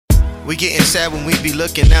We getting sad when we be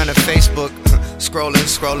looking down at Facebook. Scrolling,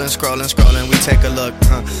 we take a look.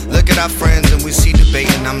 Look at our friends and we see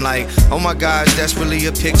debating. I'm like, oh my gosh, that's really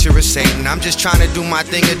a picture of Satan. I'm just trying to do my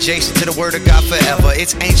thing adjacent to the word of God forever.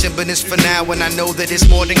 It's ancient, but it's for now, and I know that it's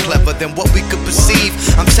more than clever than what we could perceive.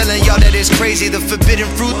 I'm telling y'all that it's crazy, the forbidden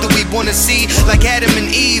fruit that we wanna see, like Adam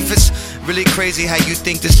and Eve. It's really crazy how you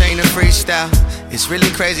think this ain't a freestyle. It's really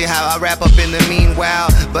crazy how I rap up in the meanwhile,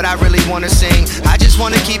 but I really wanna sing. I just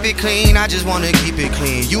wanna keep it clean, I just wanna keep it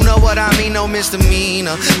clean. You know what I mean, no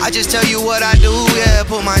misdemeanor. I just tell you what I do, yeah,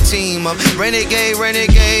 put my team up. Renegade,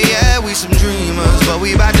 yeah, we some dreamers, but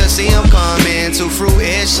we about to see them come into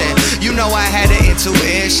fruition. You know I had an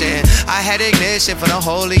intuition, I had ignition for the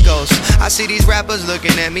Holy Ghost. I see these rappers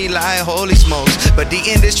looking at me like holy smokes, but the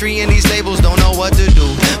industry and these labels don't know what to do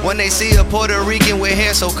when they see a Puerto Rican with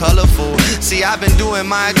hair so colorful. See, I've been doing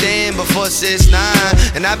my thing before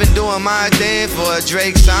 6ix9ine, and I've been doing my thing for a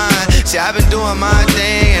Drake sign. See, I've been doing my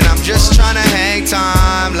thing, and I'm just trying to hang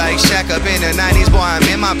time like Shaq up in the 90s, boy, I'm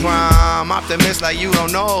in my prime. Optimist like you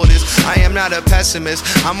don't know this, I am not a pessimist,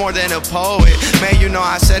 I'm more than a poet. Man, you know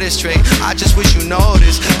I said it straight, I just wish you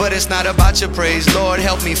noticed. But it's not about your praise, Lord,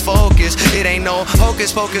 help me focus. It ain't no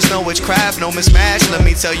hocus pocus, no witchcraft, no mismatch. Let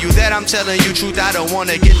me tell you that I'm telling you truth, I don't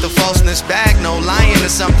wanna get the falseness back. No lying or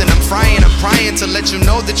something, I'm frying, I'm prying to let you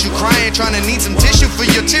know that you crying, trying to need some tissue for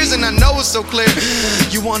your tears, and I know it's so clear.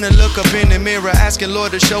 You wanna look up in the mirror, asking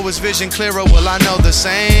Lord to show his vision clearer. Well, I know the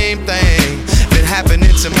same thing been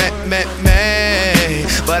happening to me,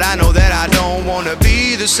 but I know that I don't wanna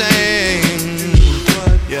be the same.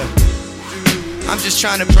 Yeah, I'm just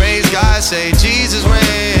trying to praise God, say Jesus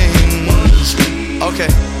reigns. Okay,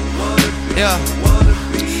 yeah,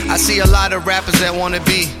 I see a lot of rappers that wanna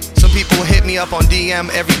be. Some people hit me up on DM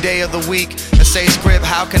every day of the week and say, Script,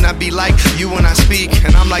 how can I be like you when I speak?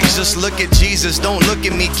 And I'm like, just look at Jesus, don't look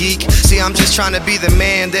at me, geek. See, I'm just trying to be the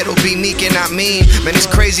man that'll be meek and not mean. Man, it's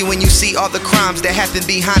crazy when you see all the crimes that happen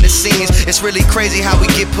behind the scenes. It's really crazy how we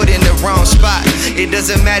get put in the wrong spot. It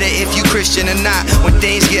doesn't matter if you Christian or not. When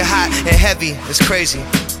things get hot and heavy, it's crazy.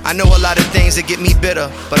 I know a lot of things that get me bitter,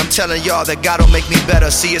 but I'm telling y'all that God will make me better.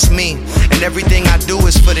 See, it's me, and everything I do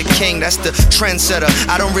is for the king. That's the trendsetter.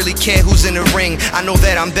 I don't really care who's in the ring. I know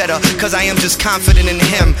that I'm better, cause I am just confident in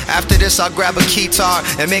him. After this, I'll grab a guitar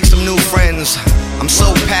and make some new friends. I'm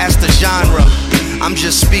so past the genre, I'm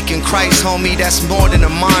just speaking Christ, homie, that's more than a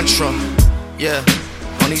mantra. Yeah,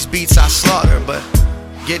 on these beats I slaughter, but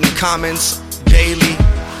getting comments daily.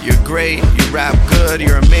 You're great, you rap good,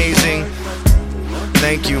 you're amazing.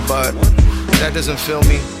 Thank you, but that doesn't fill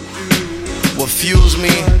me. What fuels me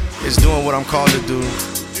is doing what I'm called to do.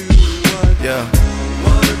 Yeah.